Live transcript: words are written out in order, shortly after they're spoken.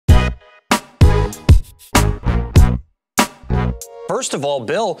First of all,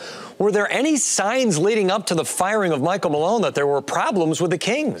 Bill, were there any signs leading up to the firing of Michael Malone that there were problems with the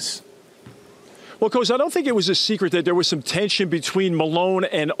Kings? Well, Coach, I don't think it was a secret that there was some tension between Malone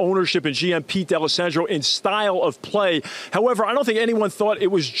and ownership and GM Pete D'Alessandro in style of play. However, I don't think anyone thought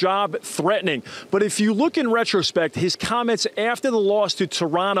it was job threatening. But if you look in retrospect, his comments after the loss to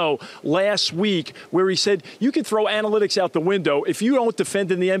Toronto last week, where he said, you can throw analytics out the window. If you don't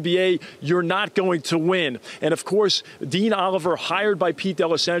defend in the NBA, you're not going to win. And of course, Dean Oliver, hired by Pete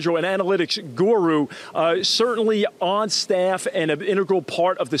D'Alessandro, an analytics guru, certainly on staff and an integral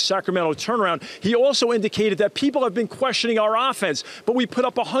part of the Sacramento turnaround. He also indicated that people have been questioning our offense, but we put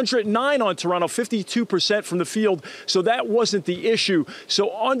up 109 on Toronto, 52% from the field, so that wasn't the issue.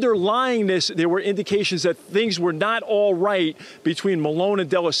 So underlying this, there were indications that things were not all right between Malone and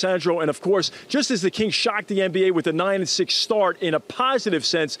D'Alessandro, and of course, just as the Kings shocked the NBA with a 9-6 start in a positive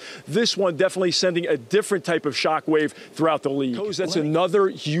sense, this one definitely sending a different type of shockwave throughout the league. That's another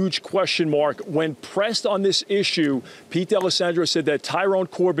huge question mark. When pressed on this issue, Pete D'Alessandro said that Tyrone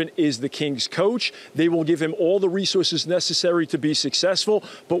Corbin is the Kings coach. They will give him all the resources necessary to be successful.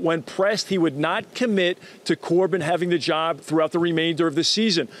 But when pressed, he would not commit to Corbin having the job throughout the remainder of the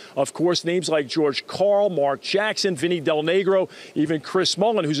season. Of course, names like George Karl, Mark Jackson, Vinny Del Negro, even Chris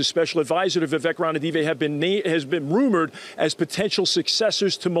Mullin, who's a special advisor to Vivek Ranadive, has been rumored as potential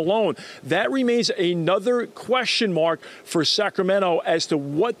successors to Malone. That remains another question mark for Sacramento as to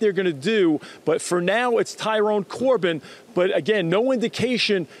what they're going to do. But for now, it's Tyrone Corbin. But again, no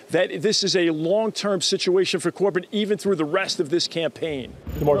indication that this is a long-term situation for Corbin, even through the rest of this campaign.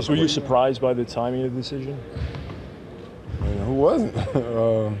 DeMarcus, were you surprised by the timing of the decision? I mean, who wasn't?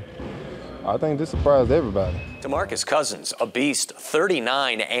 I think this surprised everybody. DeMarcus Cousins, a beast,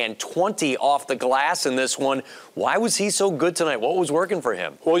 39 and 20 off the glass in this one. Why was he so good tonight? What was working for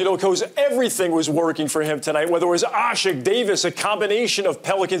him? Well, you know, Coach, everything was working for him tonight, whether it was Ashik, Davis, a combination of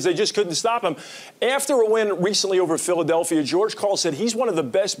Pelicans. They just couldn't stop him. After a win recently over Philadelphia, George Karl said he's one of the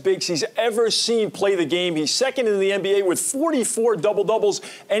best bigs he's ever seen play the game. He's second in the NBA with 44 double-doubles,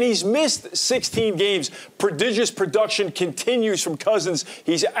 and he's missed 16 games. Prodigious production continues from Cousins.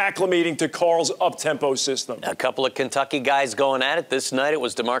 He's acclimating to Karl's up-tempo system. A couple of Kentucky guys going at it. This night it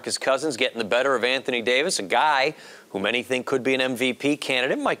was DeMarcus Cousins getting the better of Anthony Davis, a guy who many think could be an MVP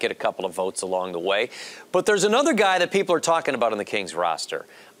candidate, might get a couple of votes along the way. But there's another guy that people are talking about on the Kings roster.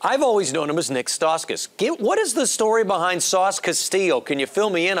 I've always known him as Nick Stauskas. What is the story behind Sauce Castillo? Can you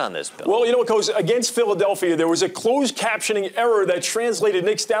fill me in on this, Bill? Well, you know what, Coach? Against Philadelphia, there was a closed captioning error that translated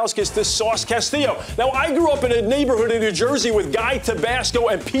Nick Stauskas to Sauce Castillo. Now, I grew up in a neighborhood in New Jersey with Guy Tabasco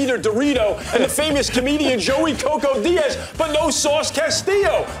and Peter Dorito and the famous comedian Joey Coco Diaz, but no Sauce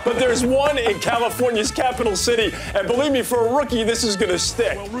Castillo. But there's one in California's capital city, and believe me, for a rookie, this is going to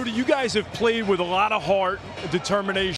stick. Well, Rudy, you guys have played with a lot of heart, determination.